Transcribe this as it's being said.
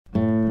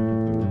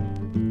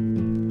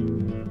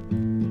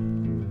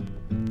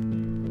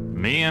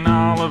Me and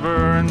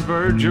Oliver and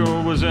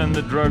Virgil was in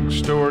the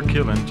drugstore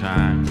killing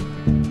time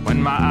when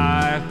my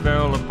eye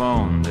fell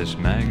upon this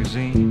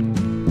magazine.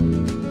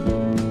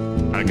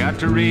 I got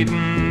to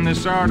reading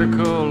this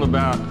article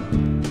about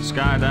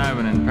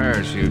skydiving and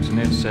parachutes, and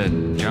it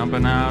said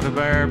jumping out of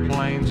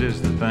airplanes is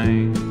the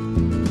thing.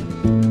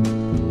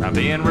 Now,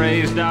 being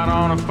raised out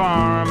on a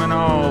farm and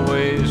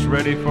always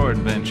ready for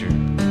adventure,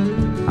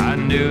 I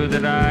knew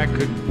that I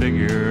could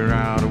figure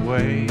out a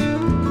way.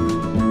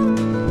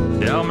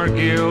 Delmer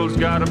Gill's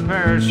got a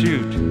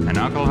parachute and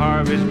Uncle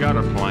Harvey's got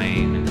a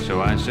plane, so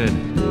I said,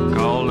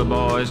 call the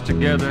boys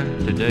together,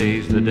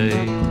 today's the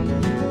day.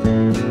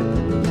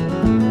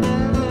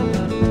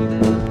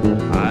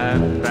 I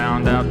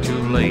found out too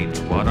late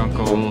what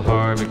Uncle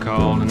Harvey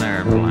called an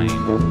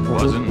airplane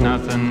wasn't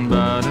nothing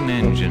but an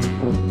engine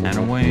and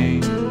a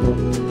wing.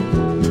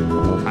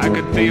 I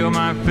could feel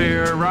my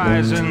fear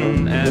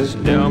rising as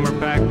Delmer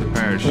packed the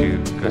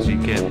parachute, 'cause he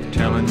kept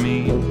telling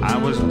me I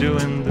was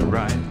doing the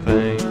right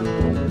thing.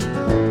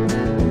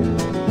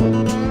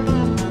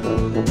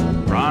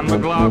 Ron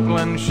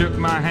McLaughlin shook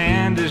my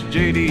hand as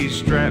JD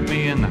strapped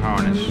me in the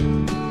harness,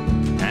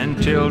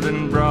 and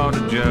Tilden brought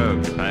a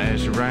jug to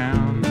pass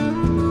around.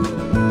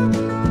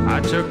 I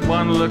took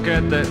one look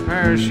at that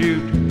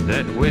parachute,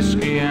 that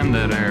whiskey and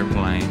that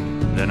airplane,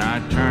 then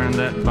I turned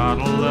that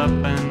bottle up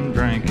and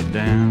drank it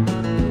down.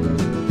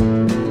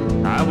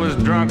 I was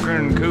drunker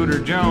than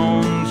Cooter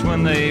Jones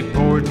when they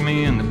poured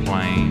me in the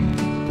plane.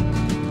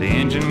 The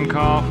engine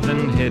coughed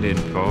and headed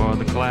for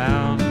the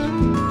clouds.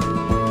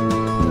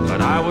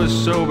 But I was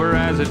sober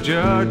as a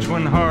judge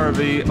when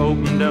Harvey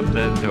opened up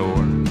that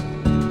door.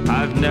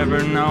 I've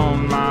never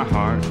known my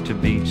heart to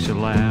beat so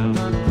loud.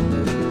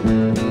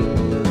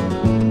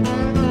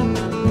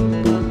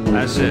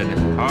 I said,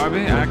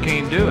 Harvey, I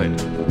can't do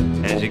it,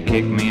 as he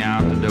kicked me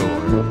out the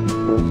door.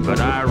 But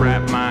I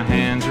wrapped my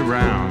hands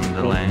around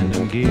the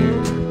landing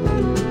gear,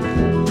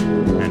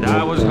 and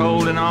I was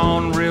holding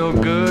on real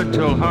good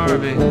till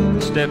Harvey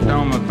stepped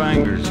on my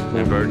fingers,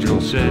 and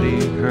Virgil said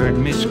he heard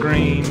me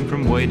scream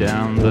from way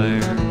down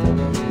there.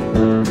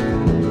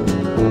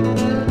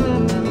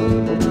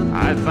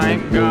 I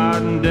thanked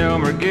God and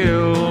Delmer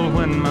Gill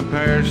when my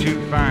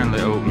parachute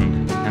finally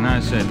opened, and I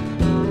said,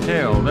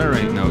 hell, there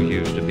ain't no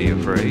use to be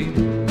afraid.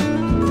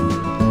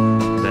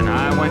 Then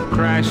I went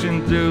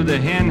crashing through the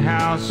hen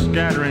house,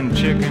 scattering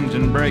chickens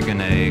and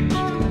breaking eggs.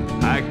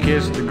 I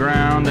kissed the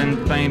ground and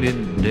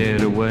fainted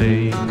dead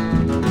away.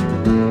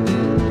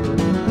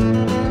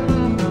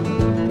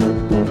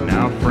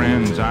 Now,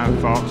 friends, I've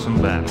fought some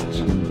battles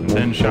and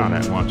been shot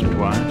at once or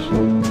twice.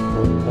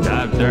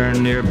 I've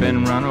darn near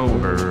been run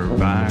over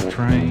by a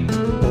train.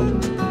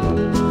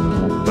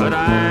 But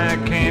I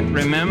can't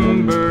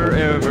remember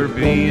ever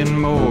being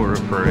more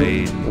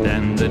afraid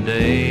than the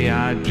day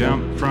I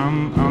jumped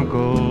from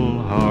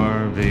Uncle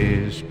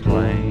Harvey's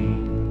plane.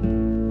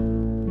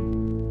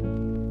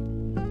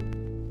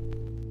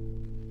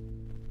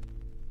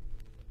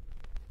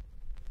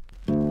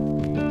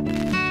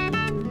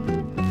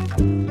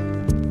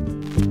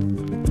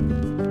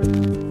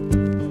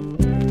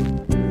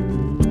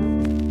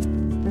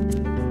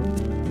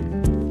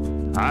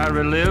 I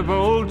relive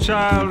old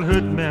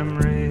childhood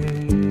memories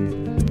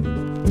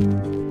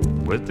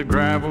with the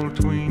gravel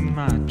between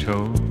my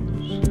toes.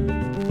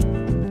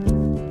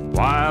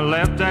 Why I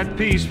left that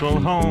peaceful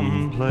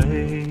home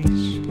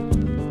place,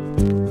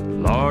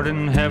 Lord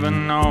in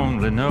heaven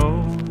only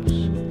knows.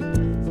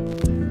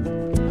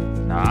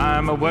 Now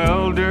I'm a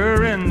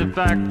welder in the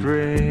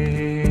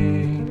factory,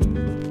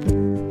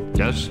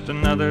 just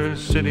another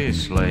city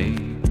slave,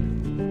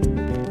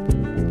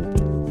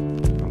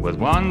 with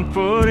one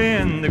foot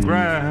in the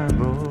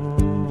gravel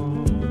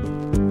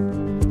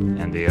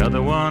and the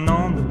other one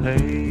on the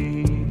pave.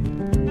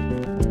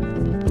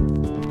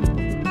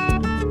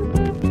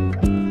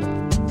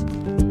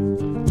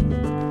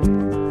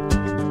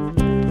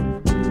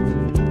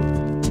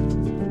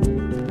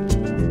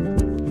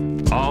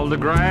 All the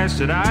grass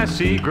that I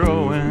see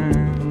growing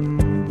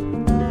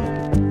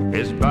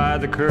is by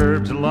the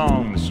curbs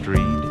along the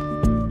street.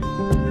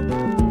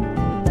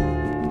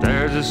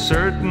 There's a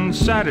certain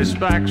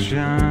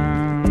satisfaction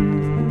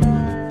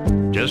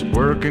just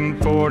working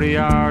 40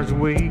 hours a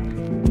week.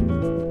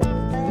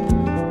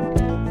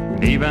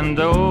 And even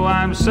though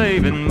I'm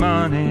saving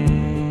money,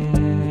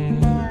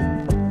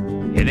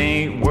 it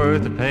ain't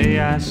worth the pay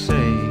I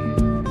save.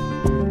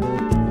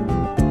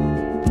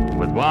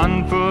 With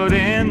one foot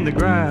in the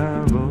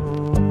gravel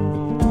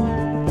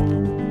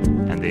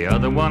and the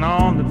other one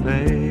on the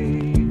pave.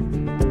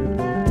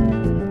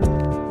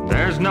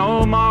 There's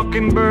no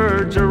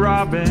mockingbirds or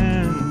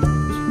robins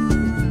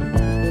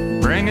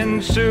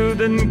bringing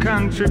soothing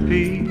country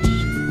peace,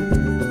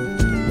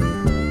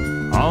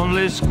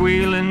 only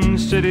squealing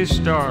city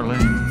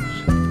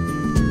starlings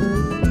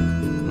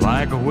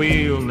like a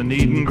wheel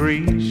needing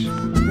grease.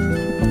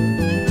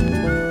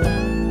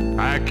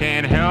 I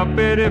can't help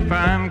it if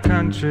I'm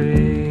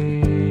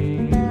country,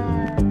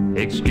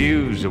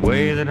 excuse the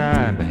way that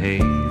I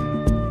behave.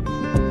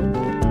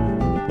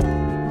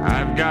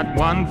 I've got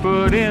one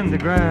foot in the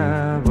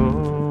gravel